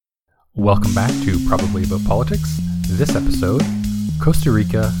Welcome back to Probably About Politics. This episode, Costa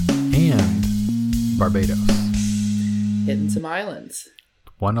Rica and Barbados. Hitting some islands.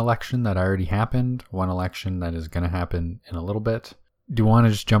 One election that already happened, one election that is going to happen in a little bit. Do you want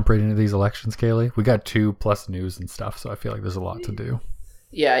to just jump right into these elections, Kaylee? We got 2 plus news and stuff, so I feel like there's a lot to do.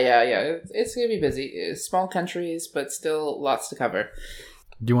 Yeah. It's going to be busy. Small countries, but still lots to cover.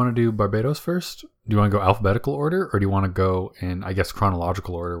 Do you want to do Barbados first? Do you want to go alphabetical order, or do you want to go in, I guess,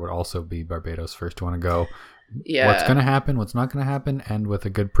 chronological order would also be Barbados first? Do you want to go what's going to happen, what's not going to happen, and with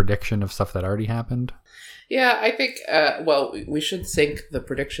a good prediction of stuff that already happened? Yeah, I think, we should sync the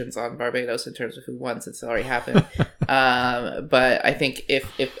predictions on Barbados in terms of who won since it already happened. But I think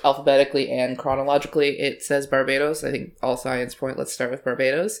if alphabetically and chronologically it says Barbados, I think all signs point, let's start with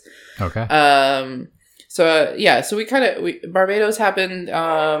Barbados. Okay. So Barbados happened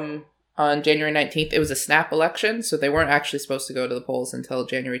on January 19th. It was a snap election, so they weren't actually supposed to go to the polls until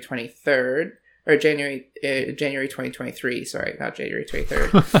January 23rd. Or January 2023, sorry, not January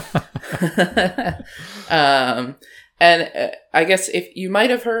 23rd. I guess if you might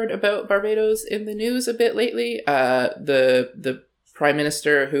have heard about Barbados in the news a bit lately, the prime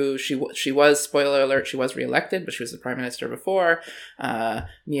minister who she was, spoiler alert, she was reelected, but she was the prime minister before,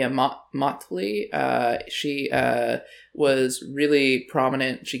 Mia Mottley. She was really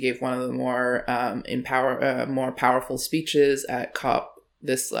prominent. She gave one of the more more powerful speeches at COP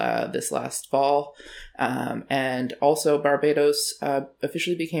this last fall, and also Barbados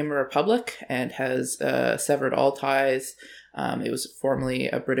officially became a republic and has severed all ties. It was formerly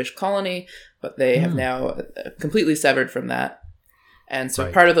a British colony, but they have now completely severed from that. And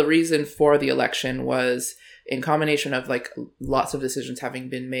so Part of the reason for the election was in combination of like lots of decisions having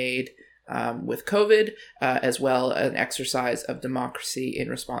been made with COVID, as well an exercise of democracy in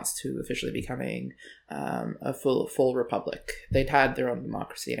response to officially becoming a full republic. They'd had their own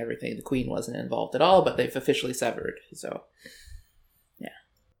democracy and everything. The Queen wasn't involved at all, but they've officially severed. So, yeah.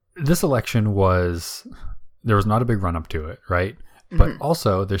 This election there was not a big run up to it, right? But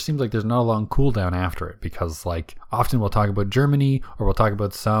also, there seems like there's not a long cool down after it because, like, often we'll talk about Germany or we'll talk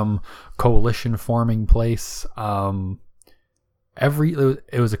about some coalition forming place. It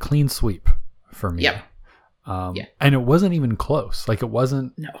was a clean sweep for me. Yep. And it wasn't even close. Like, it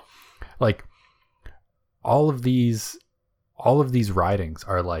wasn't. No. Like, all of these ridings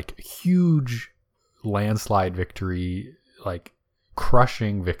are like huge landslide victory, like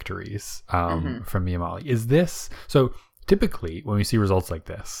crushing victories from Mia Mottley. Is this so? Typically, when we see results like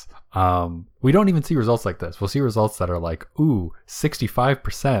this, we don't even see results like this. We'll see results that are like,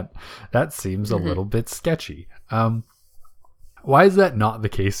 65%. That seems a little bit sketchy. Why is that not the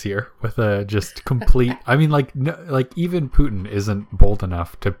case here with a just complete... I mean, even Putin isn't bold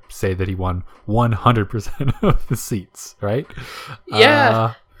enough to say that he won 100% of the seats, right?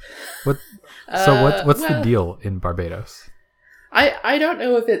 Yeah. What's the deal in Barbados? I don't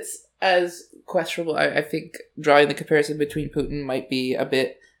know if it's as questionable. I think drawing the comparison between Putin might be a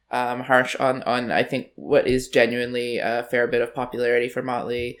bit harsh on I think what is genuinely a fair bit of popularity for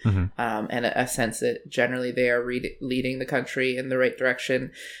Mottley, and a sense that generally they are leading the country in the right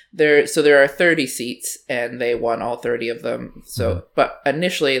direction. There are 30 seats and they won all 30 of them. So, but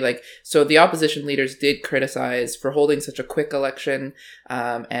initially, the opposition leaders did criticize for holding such a quick election,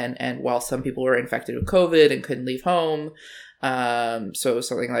 and while some people were infected with COVID and couldn't leave home. So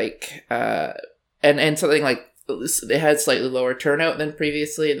something like, and something like it had slightly lower turnout than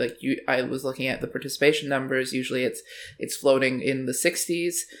previously. I was looking at the participation numbers. Usually it's floating in the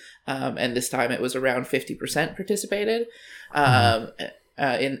 60s. And this time it was around 50% participated,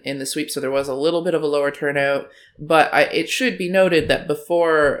 in the sweep. So there was a little bit of a lower turnout, but it should be noted that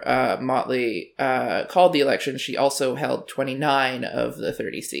before, Mottley, called the election, she also held 29 of the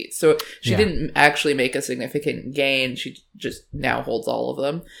 30 seats. So she didn't actually make a significant gain. She just now holds all of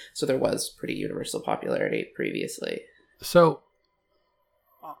them. So there was pretty universal popularity previously. So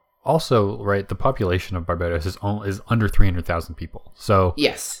also, right, the population of Barbados is under 300,000 people. So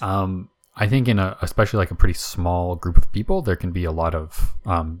yes. I think in especially like a pretty small group of people, there can be a lot of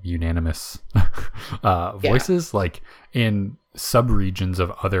unanimous voices, like in sub-regions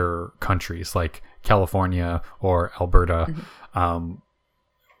of other countries like California or Alberta,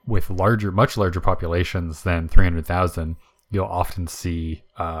 with much larger populations than 300,000, you'll often see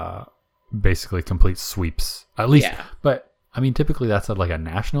basically complete sweeps, at least. Yeah. But I mean, typically that's at like a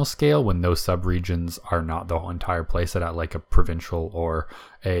national scale when those sub-regions are not the whole entire place. At like a provincial or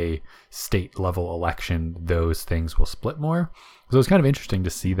a state level election, those things will split more. So it's kind of interesting to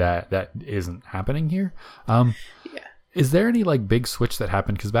see that isn't happening here. Is there any like big switch that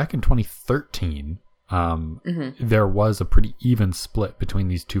happened? Because back in 2013, there was a pretty even split between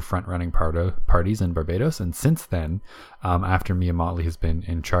these two front-running parties in Barbados. And since then, after Mia Mottley has been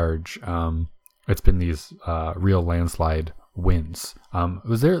in charge, it's been these real landslide wins.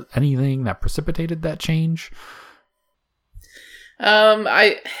 Was there anything that precipitated that change?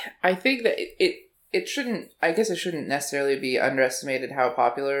 I think that it shouldn't, I guess it shouldn't necessarily be underestimated how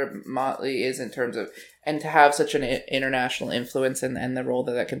popular Mottley is in terms of, and to have such an international influence and the role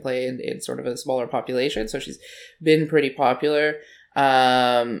that can play in sort of a smaller population. So she's been pretty popular.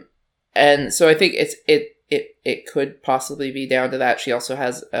 And so I think it could possibly be down to that. She also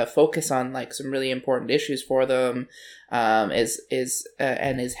has a focus on like some really important issues for them, and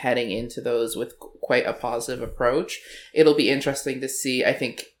is heading into those with quite a positive approach. It'll be interesting to see, I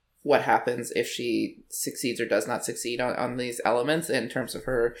think, what happens if she succeeds or does not succeed on these elements in terms of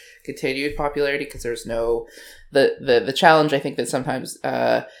her continued popularity, because there's no the challenge I think that sometimes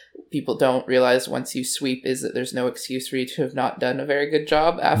people don't realize once you sweep is that there's no excuse for you to have not done a very good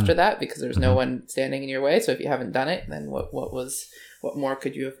job after that, because there's no one standing in your way. So if you haven't done it, then what more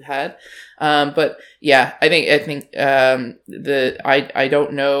could you have had? But yeah, I think I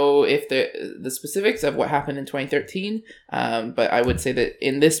don't know if the specifics of what happened in 2013, but I would say that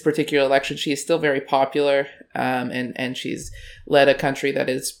in this particular election, she is still very popular, and she's led a country that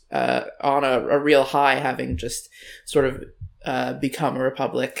is on a real high, having just sort of become a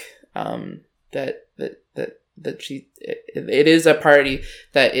republic. It is a party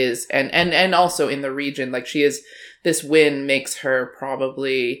that is, and also in the region, like she is. This win makes her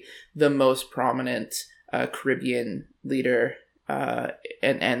probably the most prominent Caribbean leader,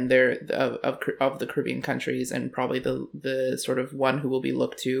 and they're of the Caribbean countries, and probably the sort of one who will be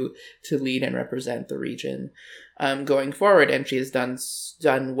looked to lead and represent the region going forward. And she has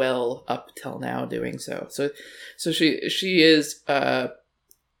done well up till now doing so. So she is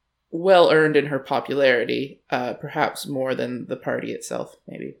well earned in her popularity, perhaps more than the party itself,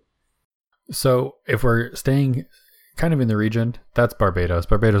 maybe. So if we're staying kind of in the region, that's Barbados.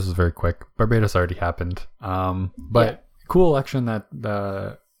 Barbados is very quick. Barbados already happened. But cool election that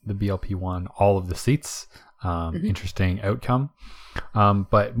the BLP won all of the seats. Interesting outcome.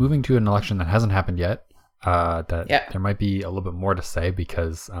 But moving to an election that hasn't happened yet, there might be a little bit more to say,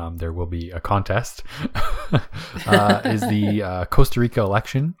 because there will be a contest, is the Costa Rica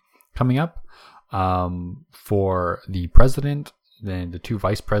election coming up for the president, then the two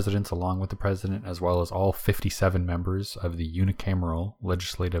vice presidents along with the president, as well as all 57 members of the unicameral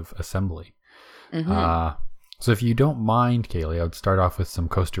legislative assembly. So if you don't mind, Kaylee, I would start off with some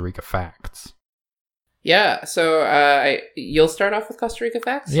Costa Rica facts. Yeah, so you'll start off with Costa Rica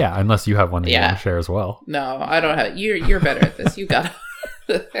facts? Yeah, unless you have one that you want to share as well. No, I don't have. You're better at this. You got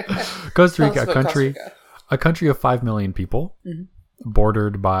it. Costa Rica, a country of 5 million people,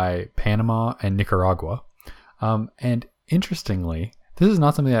 bordered by Panama and Nicaragua. And interestingly, this is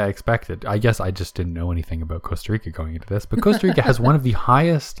not something that I expected. I guess I just didn't know anything about Costa Rica going into this, but Costa Rica has one of the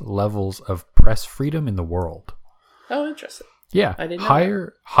highest levels of press freedom in the world. Oh, interesting. Yeah, I didn't know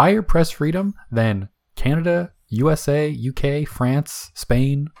higher press freedom than Canada, USA, UK, France,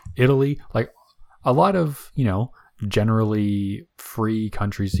 Spain, Italy, like a lot of, generally free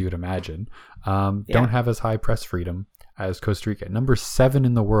countries you would imagine, don't have as high press freedom as Costa Rica. Number 7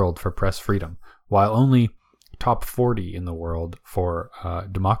 in the world for press freedom, while only top 40 in the world for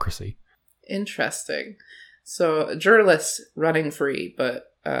democracy. Interesting. So journalists running free, but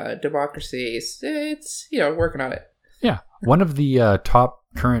democracy, it's working on it. Yeah. One of the top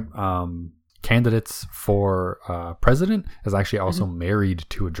current candidates for president is actually also married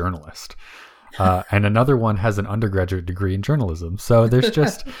to a journalist. And another one has an undergraduate degree in journalism. So there's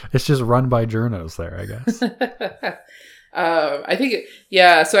it's just run by journos there, I guess. I think,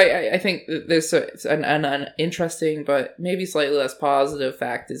 so I think there's an interesting, but maybe slightly less positive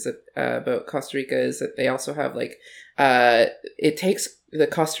fact is that, about Costa Rica is that they also have it takes the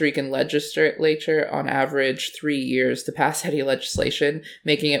Costa Rican legislature on average 3 years to pass any legislation,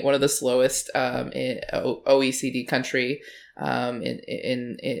 making it one of the slowest in OECD country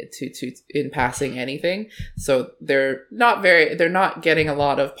in passing anything. So they're not getting a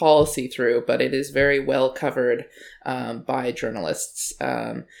lot of policy through, but it is very well covered by journalists.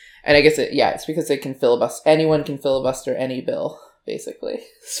 And I guess it's because they can filibuster. Anyone can filibuster any bill, basically,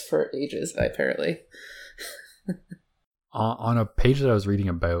 for ages, apparently. On a page that I was reading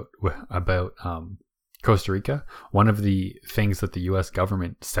about Costa Rica, one of the things that the U.S.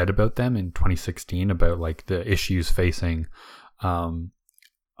 government said about them in 2016 about the issues facing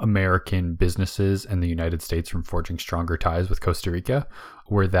American businesses and the United States from forging stronger ties with Costa Rica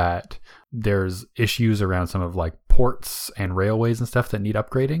were that there's issues around some of like ports and railways and stuff that need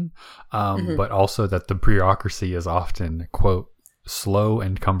upgrading, but also that the bureaucracy is often, quote, slow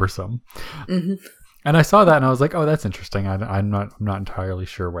and cumbersome. And I saw that and I was like, oh, that's interesting. I'm not entirely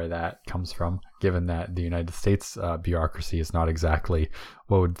sure where that comes from, given that the United States bureaucracy is not exactly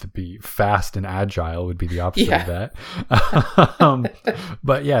what would be fast and agile, would be the opposite of that.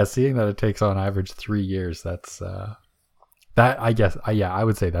 But yeah, seeing that it takes on average 3 years, that's that, I guess, I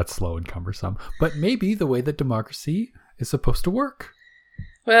would say that's slow and cumbersome. But maybe the way that democracy is supposed to work.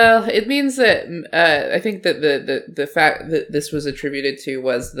 Well, it means that I think that the fact that this was attributed to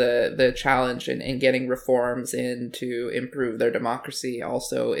was the challenge in getting reforms in to improve their democracy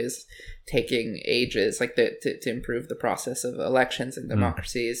also is taking ages, like to improve the process of elections and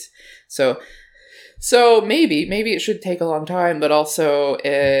democracies. So maybe it should take a long time, but also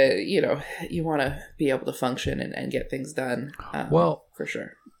you want to be able to function and get things done. Well, for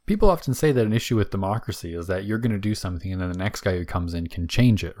sure. People often say that an issue with democracy is that you're going to do something and then the next guy who comes in can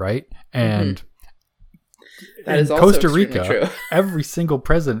change it, right? And that is also Costa Rica, true. Every single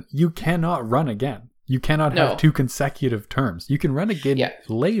president, you cannot run again. You cannot have 2 consecutive terms. You can run again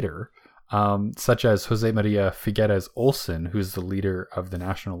later, such as Jose Maria Figueres Olson, who's the leader of the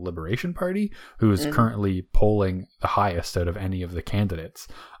National Liberation Party, who is currently polling the highest out of any of the candidates.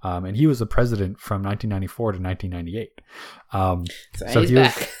 And he was the president from 1994 to 1998. So he's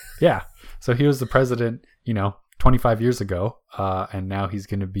back. So he was the president, 25 years ago. And now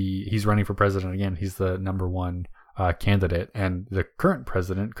he's running for president again. He's the number 1 candidate. And the current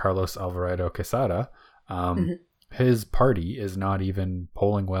president, Carlos Alvarado Quesada, his party is not even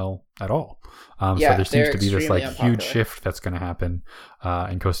polling well at all. So there seems to be this like huge shift that's going to happen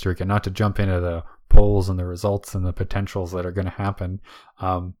in Costa Rica. Not to jump into the polls and the results and the potentials that are going to happen,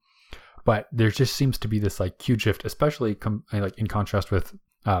 but there just seems to be this like huge shift, especially like in contrast with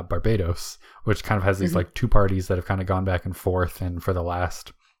Barbados, which kind of has these like 2 parties that have kind of gone back and forth, and for the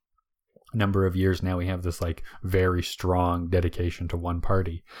last number of years now we have this like very strong dedication to one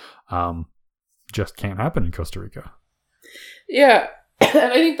party. Just can't happen in Costa Rica. Yeah.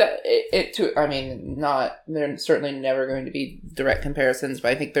 And I think that it too, I mean, they're certainly never going to be direct comparisons,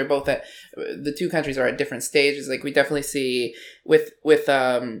 but I think they're both the 2 countries are at different stages. Like we definitely see with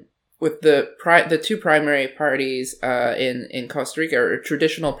the 2 primary parties in Costa Rica, or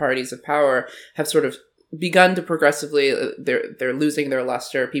traditional parties of power, have sort of begun to progressively, they're losing their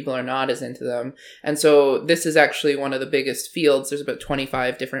luster. People are not as into them. And so this is actually one of the biggest fields. There's about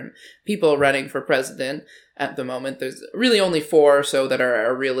 25 different people running for president at the moment. There's really only 4 or so that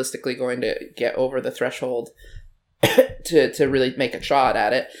are realistically going to get over the threshold to really make a shot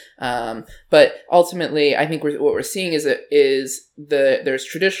at it. But ultimately, I think what we're seeing is there's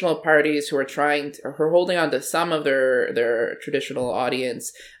traditional parties who are holding on to some of their traditional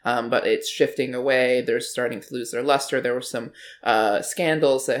audience, but it's shifting away. They're starting to lose their luster. There were some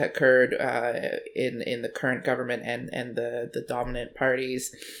scandals that occurred in the current government and the dominant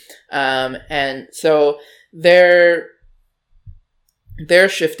parties, and so they're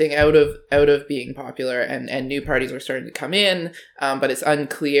shifting out of being popular, and new parties are starting to come in, but it's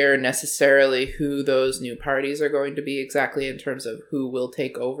unclear necessarily who those new parties are going to be exactly in terms of who will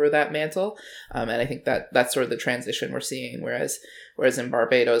take over that mantle. And I think that's sort of the transition we're seeing, whereas in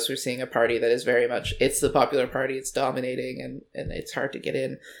Barbados, we're seeing a party that is very much, it's the popular party, it's dominating, and it's hard to get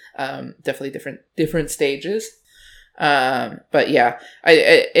in. Definitely different stages. But yeah,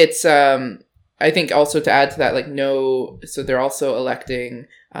 I think also to add to that, so they're also electing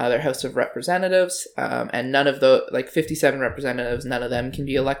their House of Representatives, and none of the 57 representatives, none of them can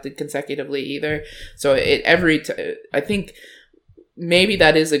be elected consecutively either. So I think maybe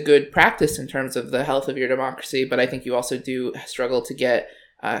that is a good practice in terms of the health of your democracy, but I think you also do struggle to get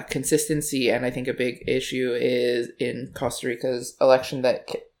consistency, and I think a big issue is in Costa Rica's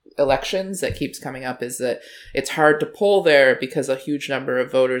elections that keeps coming up is that it's hard to poll there because a huge number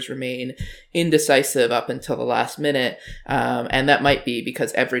of voters remain indecisive up until the last minute, and that might be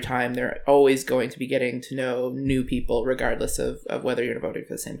because every time they're always going to be getting to know new people regardless of whether you're voting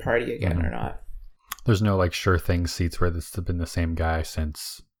for the same party again or not. There's no sure thing seats where this has been the same guy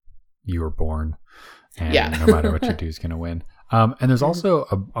since you were born, and no matter what you do is going to win. And there's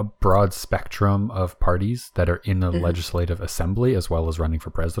also a broad spectrum of parties that are in the legislative assembly as well as running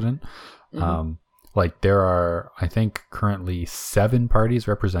for president. There are, I think, currently 7 parties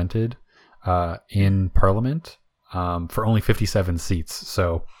represented in parliament for only 57 seats.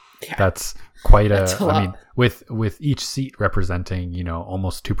 So that's quite a lot. I mean, with each seat representing,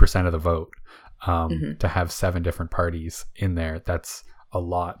 almost 2% of the vote, to have 7 different parties in there, that's a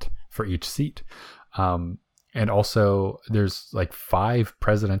lot for each seat. And also, there's like 5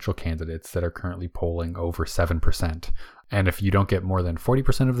 presidential candidates that are currently polling over 7%. And if you don't get more than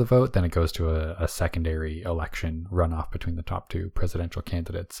 40% of the vote, then it goes to a secondary election runoff between the top 2 presidential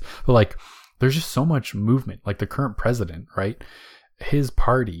candidates. But like, there's just so much movement. Like the current president, right? His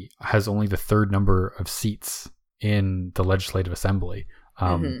party has only the 3rd number of seats in the Legislative Assembly.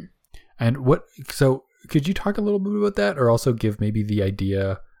 And so could you talk a little bit about that, or also give maybe the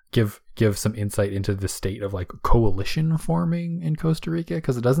idea, give some insight into the state of like coalition forming in Costa Rica?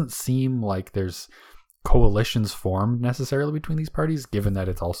 Because it doesn't seem like there's coalitions formed necessarily between these parties, given that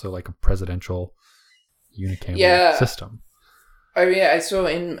it's also like a presidential unicameral system. I mean, so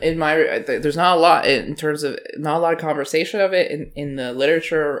in my, there's not a lot in terms of, not a lot of conversation of it in the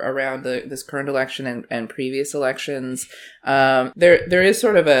literature around this current election and previous elections. There is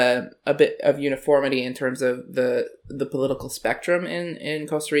sort of a bit of uniformity in terms of the political spectrum in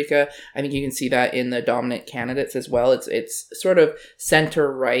Costa Rica. I think you can see that in the dominant candidates as well. It's sort of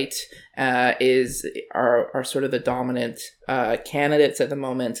center right are sort of the dominant candidates at the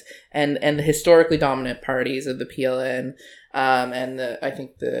moment, and the historically dominant parties of the PLN. And I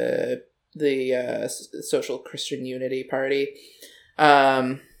think the Social Christian Unity Party,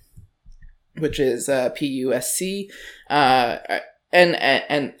 which is PUSC,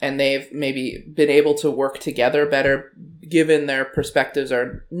 and they've maybe been able to work together better, given their perspectives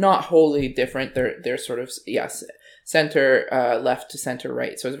are not wholly different. They're sort of center left to center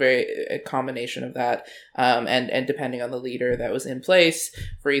right, so it's a combination of that, and depending on the leader that was in place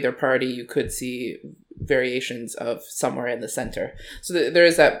for either party, you could see variations of somewhere in the center. So there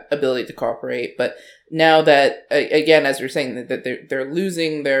is that ability to cooperate. But now that, again, as you're saying, that they're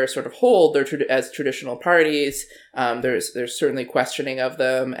losing their sort of hold, as traditional parties, there's certainly questioning of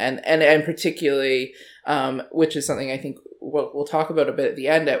them, and particularly, which is something I think we'll talk about a bit at the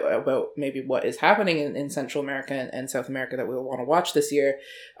end, about maybe what is happening in Central America and South America that we'll want to watch this year.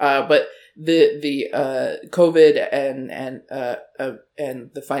 But the COVID and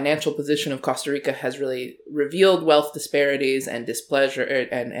the financial position of Costa Rica has really revealed wealth disparities and displeasure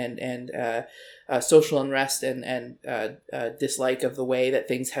and social unrest and dislike of the way that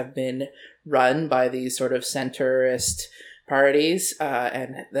things have been run by these sort of centrist parties,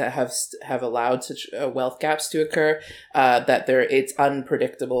 and that have allowed such wealth gaps to occur, that it's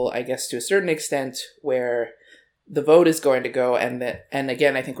unpredictable, I guess, to a certain extent, where the vote is going to go. And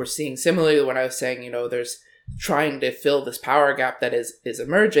again, I think we're seeing similarly to when I was saying, there's trying to fill this power gap that is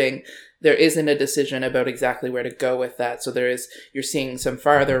emerging. There isn't a decision about exactly where to go with that. So you're seeing some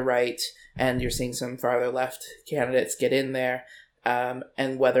farther right and you're seeing some farther left candidates get in there.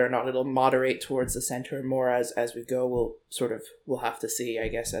 And whether or not it'll moderate towards the center more as we go, we'll have to see, I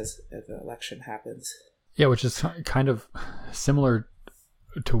guess, as the election happens. Yeah, which is kind of similar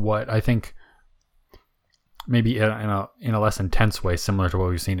to what I think, maybe in a less intense way, similar to what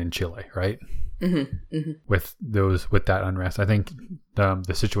we've seen in Chile, right? Mm-hmm. Mm-hmm. With that unrest, I think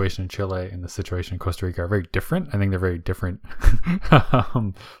the situation in Chile and the situation in Costa Rica are very different. I think they're very different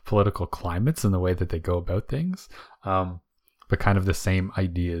political climates in the way that they go about things. But kind of the same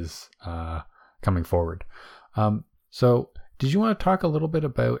ideas coming forward. So did you want to talk a little bit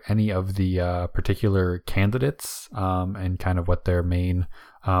about any of the particular candidates and kind of what their main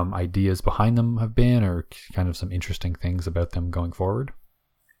ideas behind them have been, or kind of some interesting things about them going forward?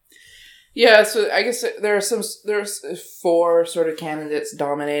 Yeah, so I guess there's 4 sort of candidates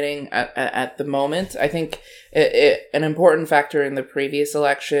dominating at the moment. I think an important factor in the previous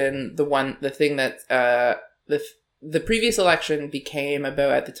election, the thing that the previous election became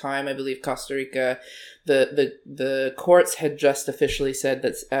about, at the time, I believe, Costa Rica, the courts had just officially said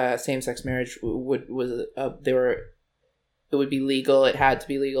that same-sex marriage it would be legal. It had to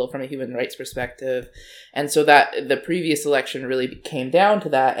be legal from a human rights perspective. And so that the previous election really came down to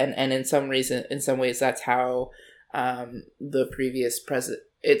that. And in some ways, that's how the previous president,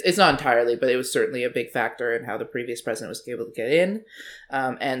 it's not entirely, but it was certainly a big factor in how the previous president was able to get in.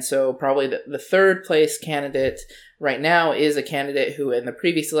 And so probably the third place candidate right now is a candidate who in the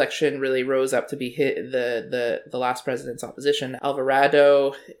previous election really rose up to be the last president's opposition,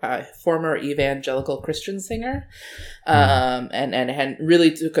 Alvarado, former evangelical Christian singer, and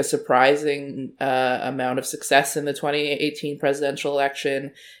really took a surprising amount of success in the 2018 presidential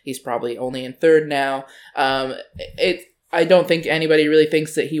election. He's probably only in third now. I don't think anybody really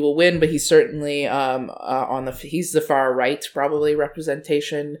thinks that he will win, but he's certainly he's the far right probably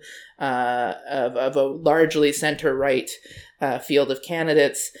representation of a largely center right field of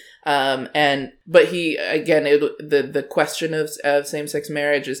candidates. But he, again, the question of same-sex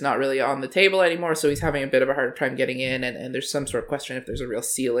marriage is not really on the table anymore, so he's having a bit of a harder time getting in, and there's some sort of question if there's a real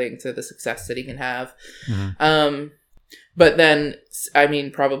ceiling to the success that he can have. Mm-hmm. But then, I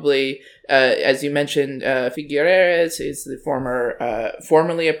mean, probably, as you mentioned, Figueres is the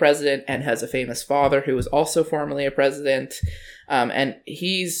formerly a president and has a famous father who was also formerly a president. And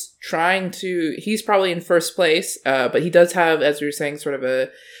he's probably in first place, but he does have, as we were saying,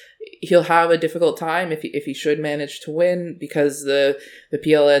 he'll have a difficult time if he should manage to win, because the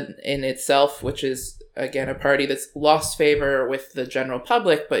PLN in itself, which is, again, a party that's lost favor with the general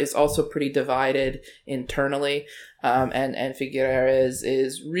public, but is also pretty divided internally. And Figueres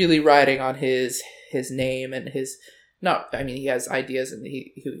is really riding on his name and he has ideas and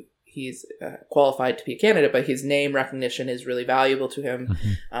he's qualified to be a candidate, but his name recognition is really valuable to him.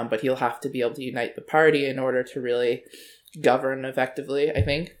 Mm-hmm. But he'll have to be able to unite the party in order to really govern effectively, I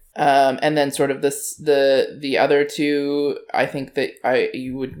think. And then sort of the other two, I think that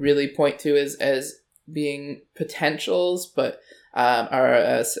you would really point to as being potentials, but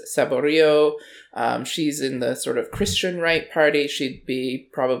are Saborio. She's in the sort of Christian right party. She'd be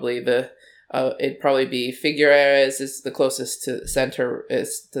probably it'd probably be Figueres is the closest to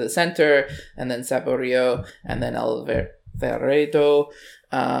the center, and then Saborio, and then Alvarado.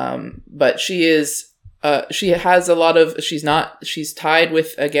 But she's tied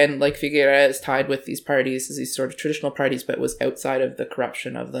with, again, like Figueres, tied with these parties, these sort of traditional parties, but was outside of the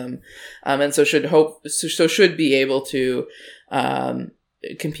corruption of them. And so should be able to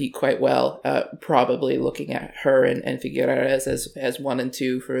compete quite well, probably looking at her and Figueres as 1 and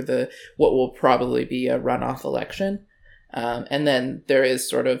 2 for what will probably be a runoff election. And then there is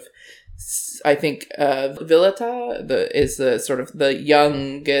sort of, I think, Villeta is the sort of the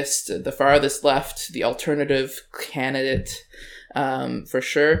youngest, the farthest left, the alternative candidate, for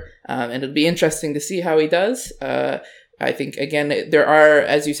sure. And it'll be interesting to see how he does. I think, again, there are,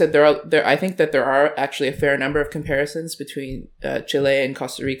 as you said, I think that there are actually a fair number of comparisons between Chile and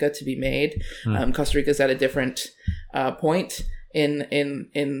Costa Rica to be made. Costa Rica is at a different point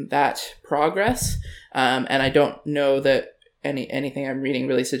in that progress. And I don't know that anything I'm reading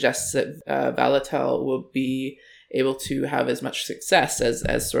really suggests that Valitel will be able to have as much success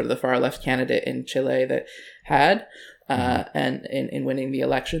as sort of the far left candidate in Chile that had, and in winning the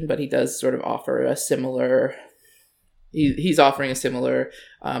election. But he does sort of offer a similar. He's offering a similar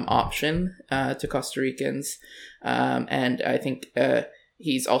option to Costa Ricans, and I think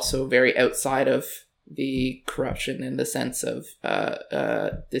he's also very outside of the corruption in the sense of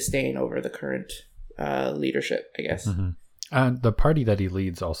disdain over the current leadership, I guess. Mm-hmm. And the party that he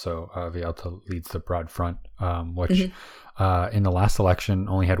leads also, Villalta leads the Broad Front, which in the last election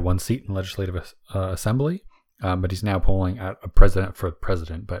only had 1 seat in Legislative Assembly, but he's now polling at a president for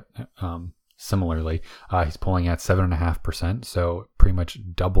president, but similarly, he's polling at 7.5%, so pretty much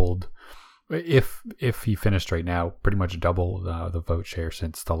doubled. If he finished right now, pretty much double the vote share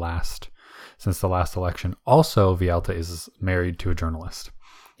since the last election. Also, Villalta is married to a journalist.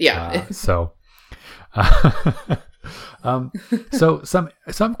 Yeah. So some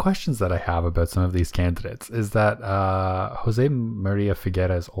questions that I have about some of these candidates is that Jose Maria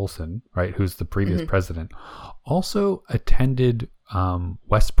Figueres Olson, right, who's the previous president, also attended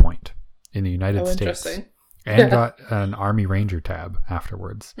West Point in the United States and got an Army Ranger tab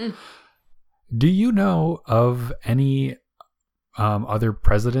afterwards. Do you know of any other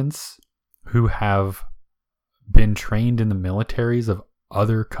presidents who have been trained in the militaries of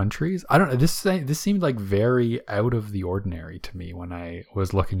other countries? I don't know. This seemed like very out of the ordinary to me when I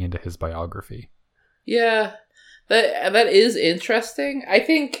was looking into his biography. Yeah, that is interesting. I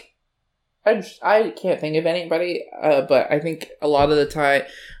think I can't think of anybody, but I think a lot of the time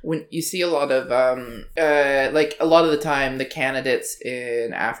when you see a lot of the time the candidates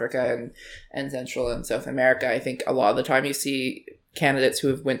in Africa and Central and South America, I think a lot of the time you see candidates who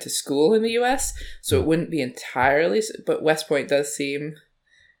have went to school in the US, so it wouldn't be entirely, but West Point does seem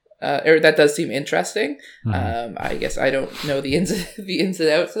that does seem interesting. I guess I don't know the ins and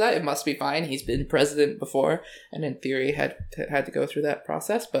outs of that. It must be fine. He's been president before and in theory had to go through that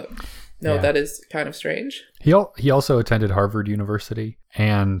process, but no, that is kind of strange. He also attended Harvard University,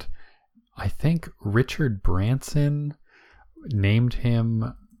 and I think Richard Branson named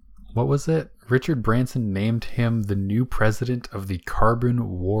him, what was it? Richard Branson named him the new president of the Carbon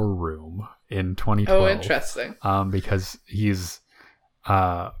War Room in 2012. Oh, interesting. Because he's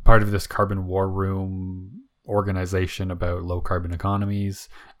part of this Carbon War Room organization about low carbon economies,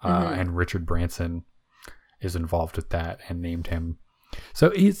 and Richard Branson is involved with that and named him. So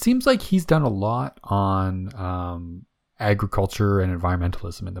it seems like he's done a lot on agriculture and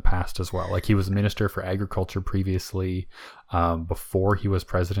environmentalism in the past as well. Like he was Minister for Agriculture previously, before he was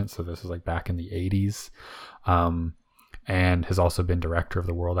president. So this is like back in the 80s, and has also been director of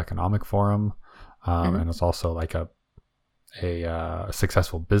the World Economic Forum, and is also like a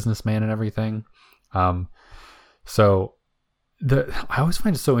successful businessman and everything. So I always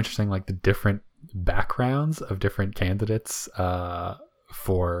find it so interesting, like the different backgrounds of different candidates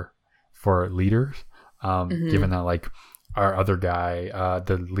for leaders, given that like our other guy,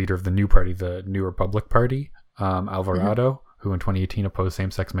 the leader of the new party, the New Republic Party, Alvarado, who in 2018 opposed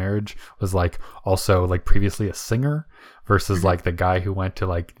same-sex marriage, was like also like previously a singer, versus like the guy who went to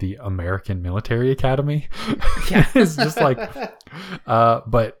like the American Military Academy. Yeah. It's just like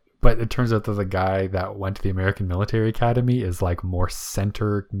but it turns out that the guy that went to the American Military Academy is like more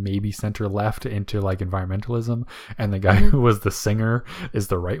center, maybe center left into like environmentalism. And the guy who was the singer is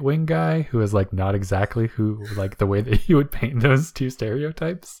the right wing guy, who is like not exactly who, like the way that you would paint those two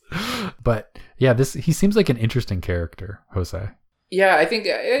stereotypes. But yeah, he seems like an interesting character, Jose. Yeah, I think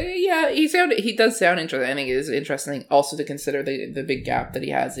he does sound interesting. I think it is interesting also to consider the big gap that he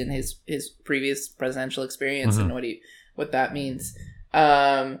has in his previous presidential experience and what that means.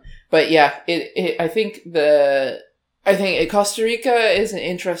 But yeah, I think Costa Rica is an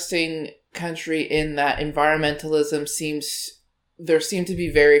interesting country in that there seem to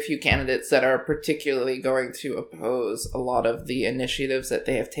be very few candidates that are particularly going to oppose a lot of the initiatives that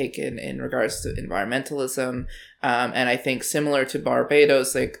they have taken in regards to environmentalism. And I think similar to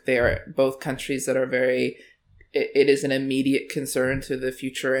Barbados, like they are both countries that are it is an immediate concern to the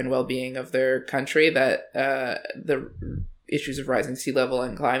future and well-being of their country that the issues of rising sea level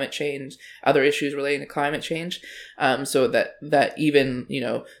and climate change, other issues relating to climate change. So that even,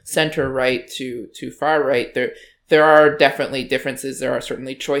 center right to far right, there are definitely differences. There are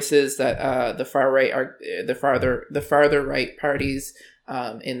certainly choices that the far right the farther right parties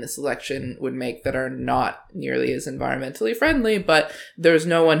in this election would make that are not nearly as environmentally friendly, but there's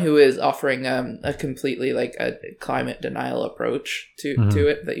no one who is offering a completely like a climate denial approach to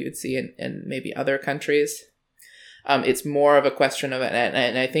it that you would see in maybe other countries. It's more of a question of,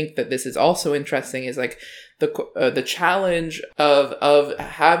 and I think that this is also interesting, is like the challenge of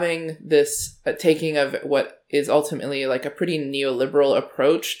having this taking of what is ultimately like a pretty neoliberal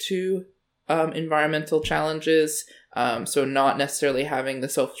approach to environmental challenges. So not necessarily having the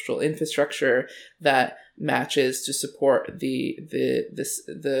social infrastructure that matches to support the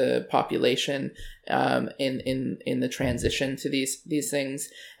population in the transition to these things,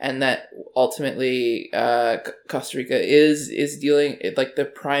 and that ultimately Costa Rica is dealing like the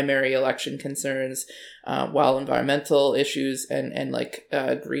primary election concerns, while environmental issues and like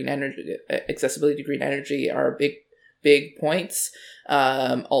green energy, accessibility to green energy are big points.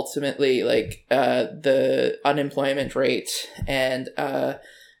 Ultimately, like the unemployment rate and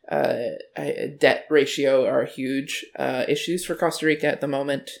debt ratio are huge issues for Costa Rica at the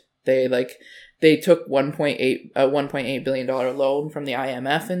moment. They took $1.8 billion loan from the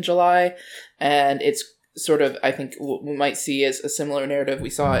IMF in July, and it's sort of, I think we might see as a similar narrative. We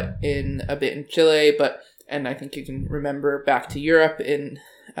saw it a bit in Chile, and I think you can remember back to Europe in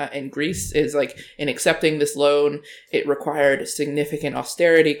Greece, is like in accepting this loan, it required significant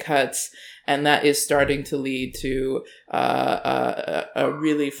austerity cuts, and that is starting to lead to a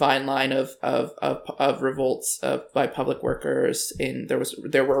really fine line of revolts by public workers.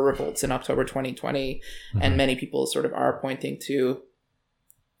 There were revolts in October 2020, and many people sort of are pointing to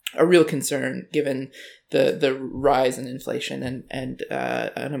a real concern given the rise in inflation and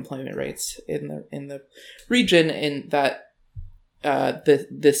unemployment rates in the region, in that there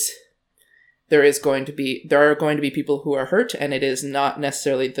are going to be people who are hurt, and it is not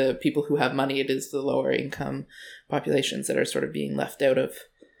necessarily the people who have money, it is the lower income populations that are sort of being left out of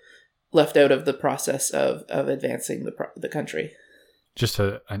the process of advancing the country. Just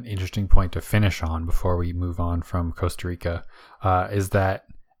an interesting point to finish on before we move on from Costa Rica is that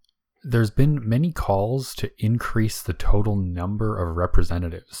there's been many calls to increase the total number of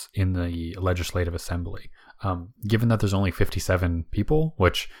representatives in the Legislative Assembly. Given that there's only 57 people,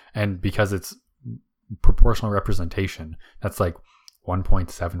 and because it's proportional representation, that's like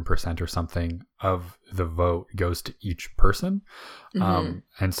 1.7% or something of the vote goes to each person. And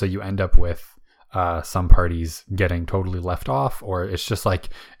so you end up with some parties getting totally left off, or it's just like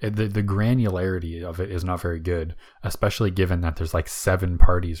the granularity of it is not very good, especially given that there's like 7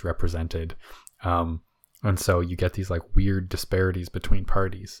 parties represented. And so you get these like weird disparities between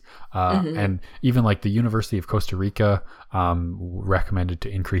parties. And even like the University of Costa Rica recommended to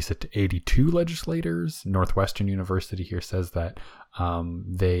increase it to 82 legislators. Northwestern University here says that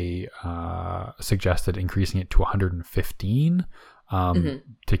they suggested increasing it to 115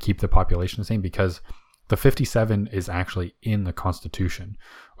 to keep the population the same, because the 57 is actually in the Constitution,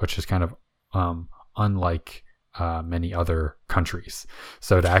 which is kind of unlike many other countries.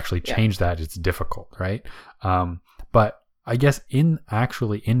 So to actually change that, it's difficult, right? But I guess in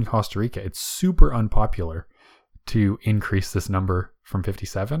Costa Rica, it's super unpopular to increase this number from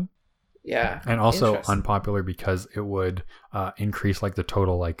 57. Yeah. And also unpopular because it would increase like the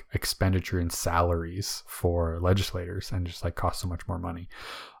total like expenditure in salaries for legislators and just like cost so much more money.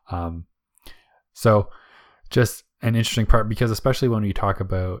 So just an interesting part, because especially when we talk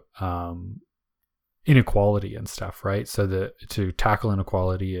about inequality and stuff, right? So to tackle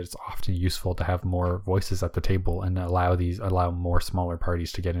inequality, it's often useful to have more voices at the table and allow more smaller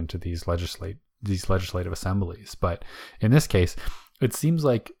parties to get into these legislative assemblies. But in this case, it seems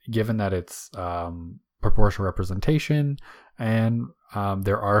like, given that it's proportional representation, and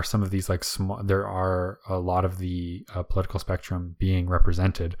there are some of these like there are a lot of the political spectrum being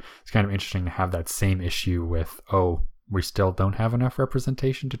represented, it's kind of interesting to have that same issue with, we still don't have enough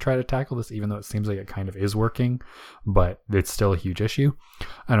representation to try to tackle this, even though it seems like it kind of is working, but it's still a huge issue. I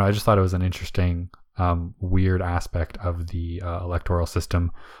don't know, I just thought it was an interesting, weird aspect of the electoral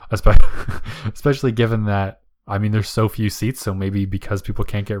system, especially given that, I mean, there's so few seats, so maybe because people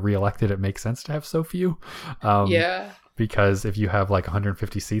can't get reelected, it makes sense to have so few. Because if you have like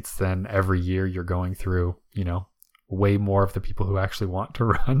 150 seats, then every year you're going through, way more of the people who actually want to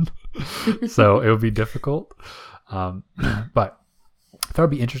run. So it would be difficult. But I thought it'd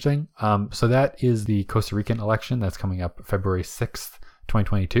be interesting. So that is the Costa Rican election that's coming up February 6th,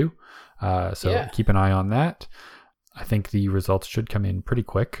 2022. Keep an eye on that. I think the results should come in pretty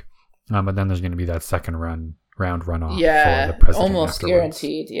quick. But then there's going to be that second round runoff for the president almost afterwards.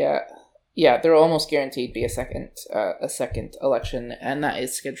 Guaranteed. Yeah, there will almost guaranteed be a second election, and that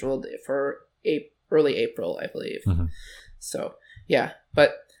is scheduled for early April, I believe. So yeah,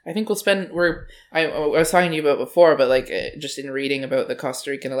 but I think I was talking to you about before, but like just in reading about the Costa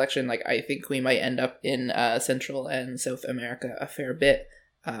Rican election, like I think we might end up in Central and South America a fair bit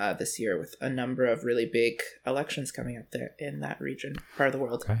this year, with a number of really big elections coming up there in that region, part of the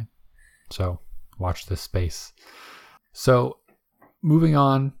world. Okay, so watch this space. So moving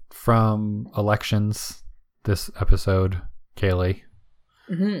on from elections this episode, Kaylee,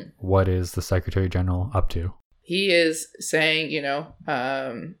 what is the Secretary General up to? He is saying, hear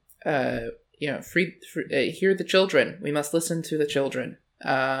the children. We must listen to the children.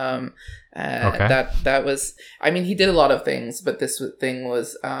 Okay. That was, I mean, he did a lot of things, but this thing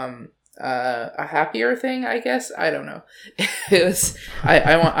was a happier thing, I guess. I don't know. It was,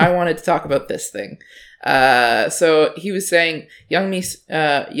 I wanted to talk about this thing. So he was saying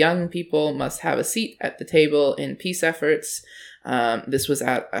young people must have a seat at the table in peace efforts. This was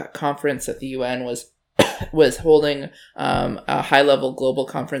at a conference that the UN was holding, a high-level global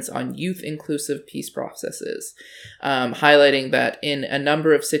conference on youth-inclusive peace processes, highlighting that in a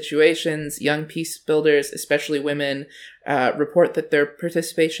number of situations, young peace builders, especially women, report that their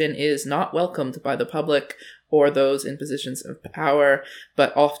participation is not welcomed by the public or those in positions of power,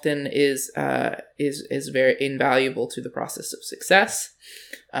 but often is very invaluable to the process of success.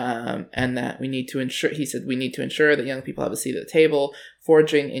 And that we need to ensure that young people have a seat at the table,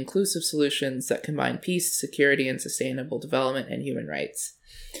 forging inclusive solutions that combine peace, security, and sustainable development and human rights.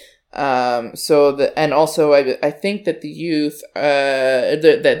 I think that the youth,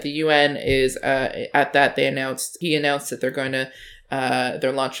 that the UN is, at that he announced that they're going to,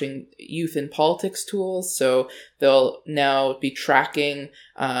 they're launching youth in politics tools. So they'll now be tracking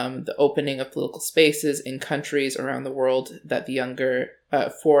the opening of political spaces in countries around the world that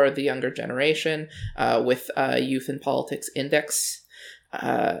for the younger generation, with Youth in Politics Index,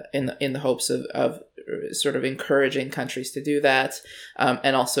 in the hopes of sort of encouraging countries to do that.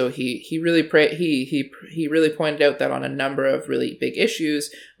 And also he really pointed out that on a number of really big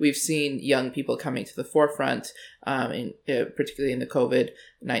issues, we've seen young people coming to the forefront, particularly in the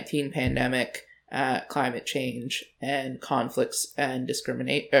COVID-19 pandemic, climate change, and conflicts and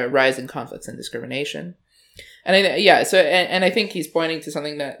rising conflicts and discrimination. And I think he's pointing to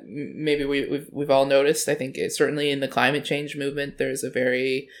something that maybe we've all noticed. I think it's certainly in the climate change movement, there's a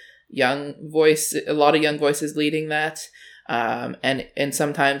very young voice, a lot of young voices leading that. And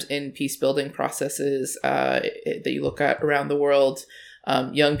sometimes in peace building processes that you look at around the world,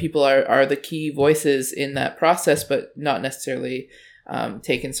 young people are the key voices in that process, but not necessarily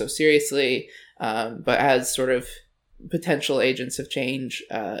taken so seriously, but as sort of potential agents of change,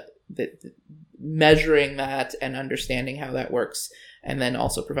 measuring that and understanding how that works, and then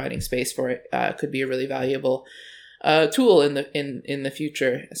also providing space for it could be a really valuable tool in the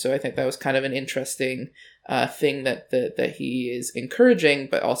future. So I think that was kind of an interesting thing that he is encouraging,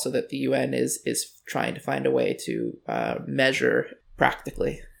 but also that the UN is trying to find a way to measure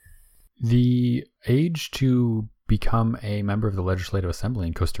practically. The age to become a member of the Legislative Assembly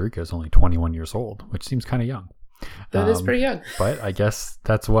in Costa Rica is only 21 years old, which seems kind of young. That is pretty young. But I guess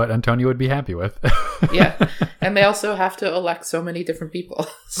that's what Antonio would be happy with. Yeah. And they also have to elect so many different people.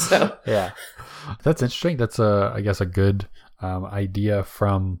 So yeah. That's interesting. That's I guess a good idea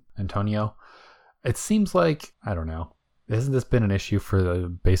from Antonio. It seems like, I don't know, hasn't this been an issue for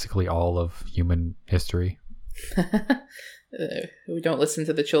basically all of human history? We don't listen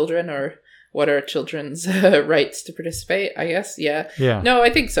to the children, or what are children's rights to participate, I guess. Yeah. No, I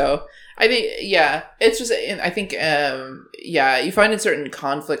think so. I think, yeah, it's just, I think, you find in certain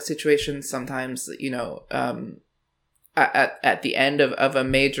conflict situations sometimes, at the end of a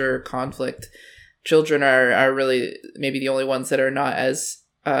major conflict, children are really maybe the only ones that are not as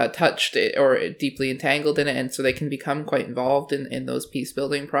touched or deeply entangled in it, and so they can become quite involved in those peace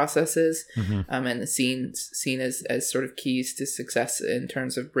building processes, and seen as sort of keys to success in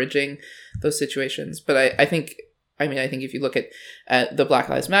terms of bridging those situations. But I think if you look at the Black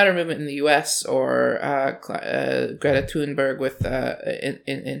Lives Matter movement in the U.S. or Greta Thunberg with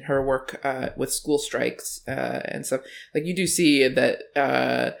in her work with school strikes and stuff, like, you do see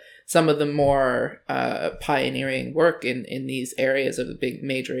that some of the more pioneering work in these areas of the big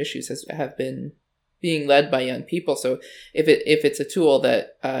major issues have been being led by young people. So if it's a tool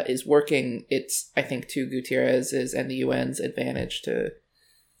that is working, it's, I think, to Gutierrez's and the UN's advantage to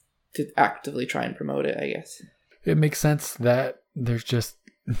actively try and promote it, I guess. It makes sense that there's just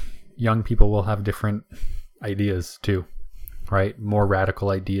young people will have different ideas too, right? More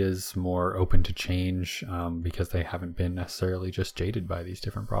radical ideas, more open to change, because they haven't been necessarily just jaded by these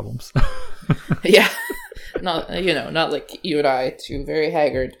different problems. Yeah. Not like you and I, two very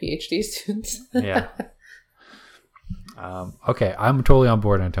haggard PhD students. Yeah. Okay. I'm totally on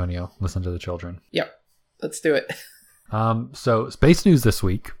board, Antonio. Listen to the children. Yep. Let's do it. So Space News this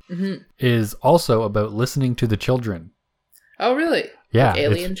week is also about listening to the children. Oh, really? Yeah. Like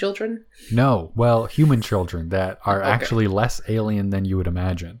alien children? No. Well, human children that are actually less alien than you would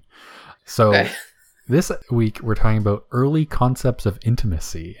imagine. So this week we're talking about early concepts of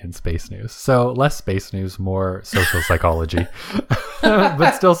intimacy in Space News. So less Space News, more social psychology,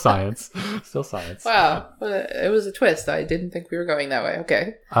 but still science. Still science. Wow. It was a twist. I didn't think we were going that way.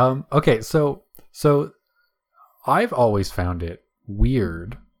 Okay. Okay. So I've always found it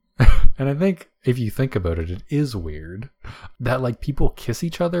weird, and I think if you think about it, it is weird that, like, people kiss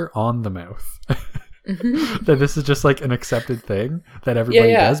each other on the mouth. That this is just like an accepted thing that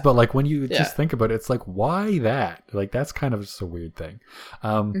everybody does, but like when you just think about it, it's like, why that? Like, that's kind of just a weird thing.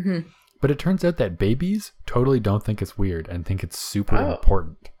 But it turns out that babies totally don't think it's weird and think it's super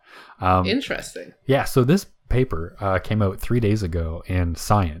important. Interesting. Yeah. So this paper came out 3 days ago in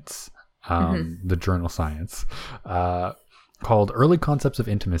Science. The journal Science, called Early Concepts of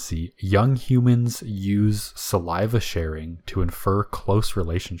Intimacy. Young humans use saliva sharing to infer close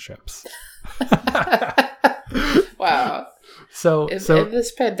relationships. Wow. So in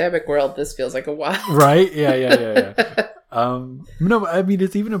this pandemic world, this feels like a while. Right? Yeah. No, I mean,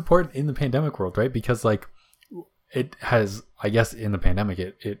 it's even important in the pandemic world, right? Because, like, it has, I guess, in the pandemic,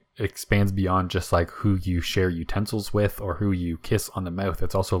 it expands beyond just like who you share utensils with or who you kiss on the mouth.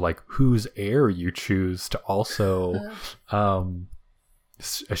 It's also like whose air you choose to also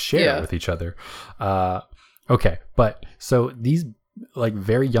share with each other. Okay, but so these, like,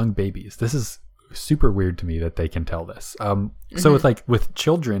 very young babies, this is super weird to me that they can tell this. So with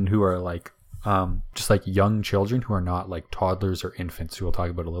children who are like just like young children who are not like toddlers or infants, who we'll talk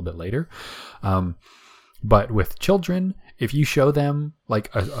about a little bit later. But with children, if you show them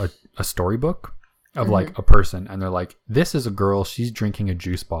like a storybook of like a person, and they're like, this is a girl, she's drinking a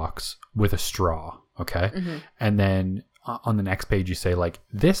juice box with a straw. Okay. And then on the next page, you say, like,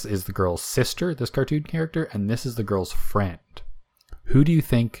 this is the girl's sister, this cartoon character, and this is the girl's friend. Who do you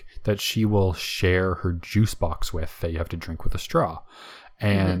think that she will share her juice box with that you have to drink with a straw?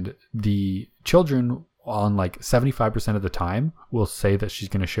 And the children, on like 75% of the time, will say that she's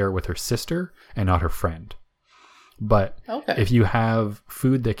going to share it with her sister and not her friend. But if you have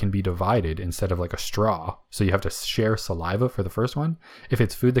food that can be divided instead of like a straw, so you have to share saliva for the first one, if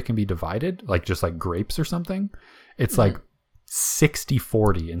it's food that can be divided, like just like grapes or something, it's like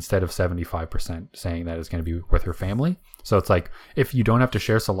 60-40 instead of 75% saying that it's going to be with her family. So it's like, if you don't have to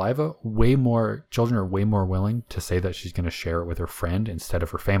share saliva, children are way more willing to say that she's going to share it with her friend instead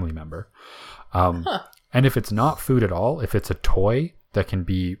of her family member. And if it's not food at all, if it's a toy that can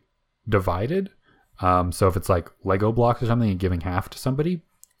be divided, so if it's like Lego blocks or something and giving half to somebody,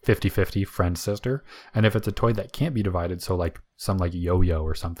 50-50 friend, sister. And if it's a toy that can't be divided, so like some like yo-yo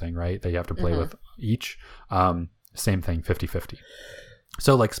or something, right, that you have to play with each, same thing, 50-50.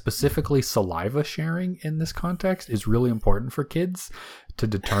 So like specifically saliva sharing in this context is really important for kids to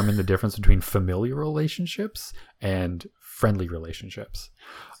determine the difference between familial relationships and friendly relationships.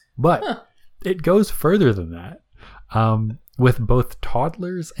 But it goes further than that, with both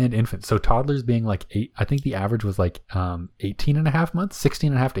toddlers and infants. So toddlers being like 8, I think the average was like 18 and a half months,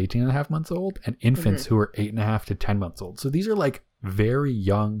 16 and a half to 18 and a half months old, and infants who are 8 and a half to 10 months old. So these are like very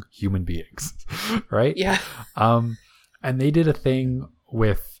young human beings, right? Yeah. And they did a thing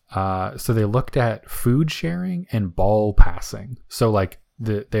with, so they looked at food sharing and ball passing. So like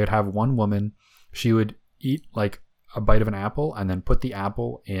they would have one woman, she would eat like a bite of an apple and then put the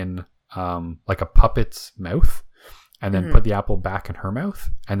apple in like a puppet's mouth, and then put the apple back in her mouth.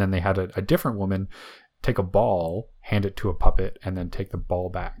 And then they had a different woman take a ball, hand it to a puppet, and then take the ball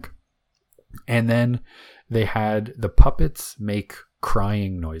back. And then they had the puppets make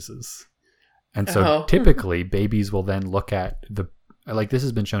crying noises. And so typically babies will then look at like this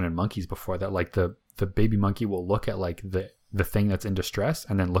has been shown in monkeys before, that like the baby monkey will look at like the thing that's in distress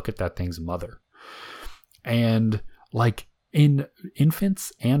and then look at that thing's mother. And like in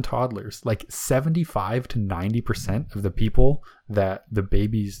infants and toddlers, like 75 to 90% of the people that the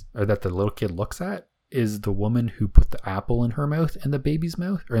babies or that the little kid looks at is the woman who put the apple in her mouth and the baby's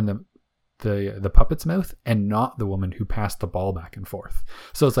mouth, or in the puppet's mouth, and not the woman who passed the ball back and forth.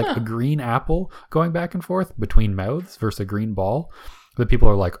 So it's like a green apple going back and forth between mouths versus a green ball. The people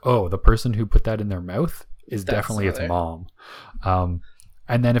are like, oh, the person who put that in their mouth is definitely its mom.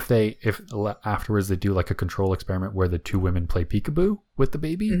 And then if afterwards they do like a control experiment where the two women play peekaboo with the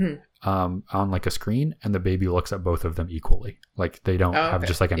baby on like a screen, and the baby looks at both of them equally. Like they don't have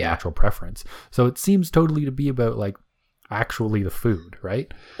just like a natural preference. So it seems totally to be about like actually the food,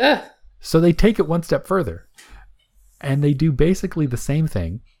 right? So they take it one step further, and they do basically the same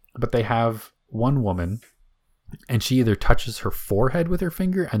thing, but they have one woman, and she either touches her forehead with her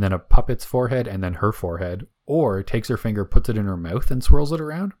finger and then a puppet's forehead and then her forehead, or takes her finger, puts it in her mouth and swirls it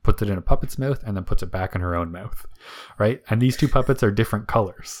around, puts it in a puppet's mouth, and then puts it back in her own mouth, right? And these two puppets are different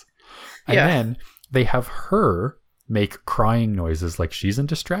colors. And then they have her make crying noises like she's in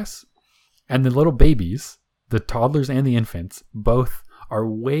distress. And the little babies, the toddlers and the infants, both are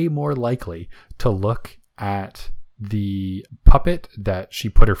way more likely to look at the puppet that she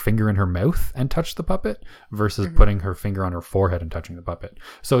put her finger in her mouth and touch the puppet versus putting her finger on her forehead and touching the puppet.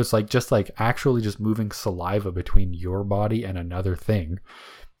 So it's like just like actually just moving saliva between your body and another thing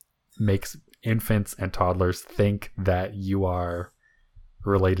makes infants and toddlers think that you are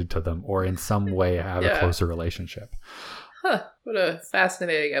related to them or in some way have a closer relationship. Huh. What a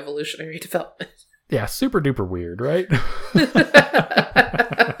fascinating evolutionary development. Yeah, super duper weird, right?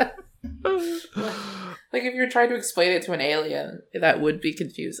 Like if you're trying to explain it to an alien, that would be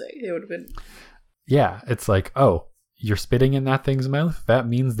confusing. It would have been. Yeah, it's like, oh, you're spitting in that thing's mouth? That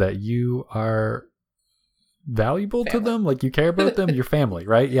means that you are valuable to them? Like you care about them? Your family,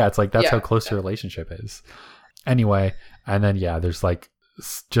 right? Yeah, it's like that's how close your relationship is. Anyway, and then there's like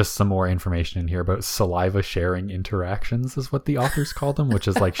just some more information in here about saliva sharing interactions is what the authors call them, which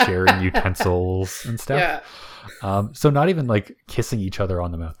is like sharing utensils and stuff. So not even like kissing each other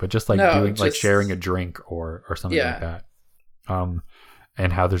on the mouth, but just like like sharing a drink or something like that.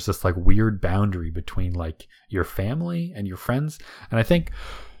 And how there's this like weird boundary between like your family and your friends. And I think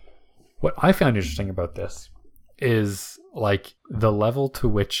what I found interesting about this is like the level to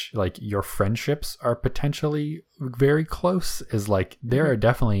which like your friendships are potentially very close is like there are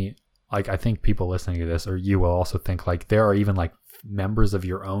definitely like, I think people listening to this, or you will also think like there are even like members of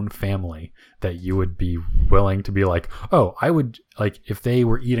your own family that you would be willing to be like, oh, I would like if they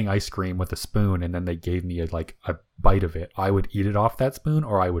were eating ice cream with a spoon and then they gave me a bite of it, I would eat it off that spoon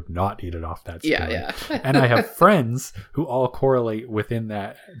or I would not eat it off that spoon. And I have friends who all correlate within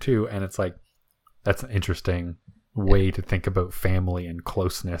that too. And it's like, that's an interesting way to think about family and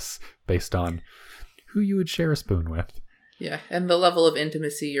closeness based on who you would share a spoon with. Yeah, and the level of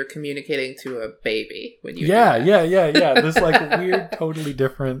intimacy you're communicating to a baby when you yeah. This like weird, totally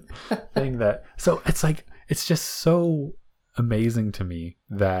different thing that. So it's like it's just so amazing to me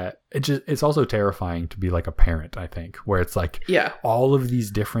that it's also terrifying to be like a parent, I think, where it's like all of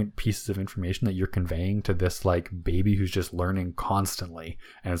these different pieces of information that you're conveying to this like baby who's just learning constantly.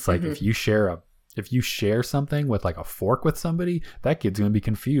 And it's like, if you share something with like a fork with somebody, that kid's going to be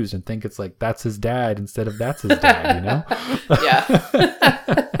confused and think it's like that's his dad instead of that's his dad, you know?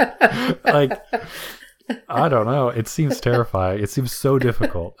 Like, I don't know. It seems terrifying. It seems so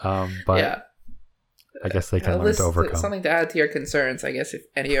difficult. But I guess they can learn to overcome. Something to add to your concerns, I guess, if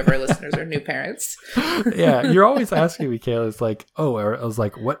any of our listeners are new parents. Yeah, you're always asking me, Kayla. It's like, I was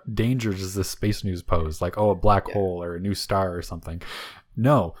like, what danger does this space news pose? Like, a black hole or a new star or something.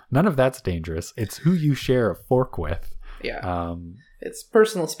 No, none of that's dangerous. It's who you share a fork with. Yeah. It's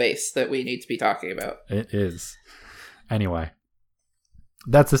personal space that we need to be talking about. It is. Anyway.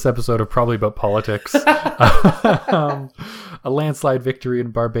 That's this episode of Probably About Politics. A landslide victory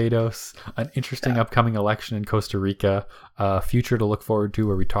in Barbados, an interesting upcoming election in Costa Rica, a future to look forward to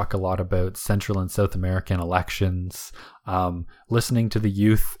where we talk a lot about Central and South American elections, listening to the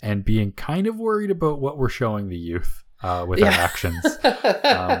youth and being kind of worried about what we're showing the youth with our actions.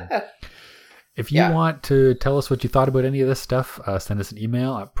 If you want to tell us what you thought about any of this stuff, send us an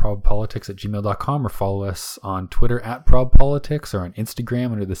email at probpolitics@gmail.com or follow us on Twitter at probpolitics or on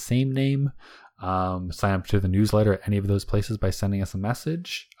Instagram under the same name. Sign up to the newsletter at any of those places by sending us a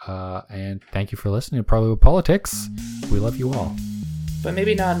message. And thank you for listening to Probably About Politics. We love you all. But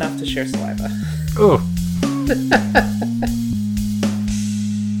maybe not enough to share saliva. Oh.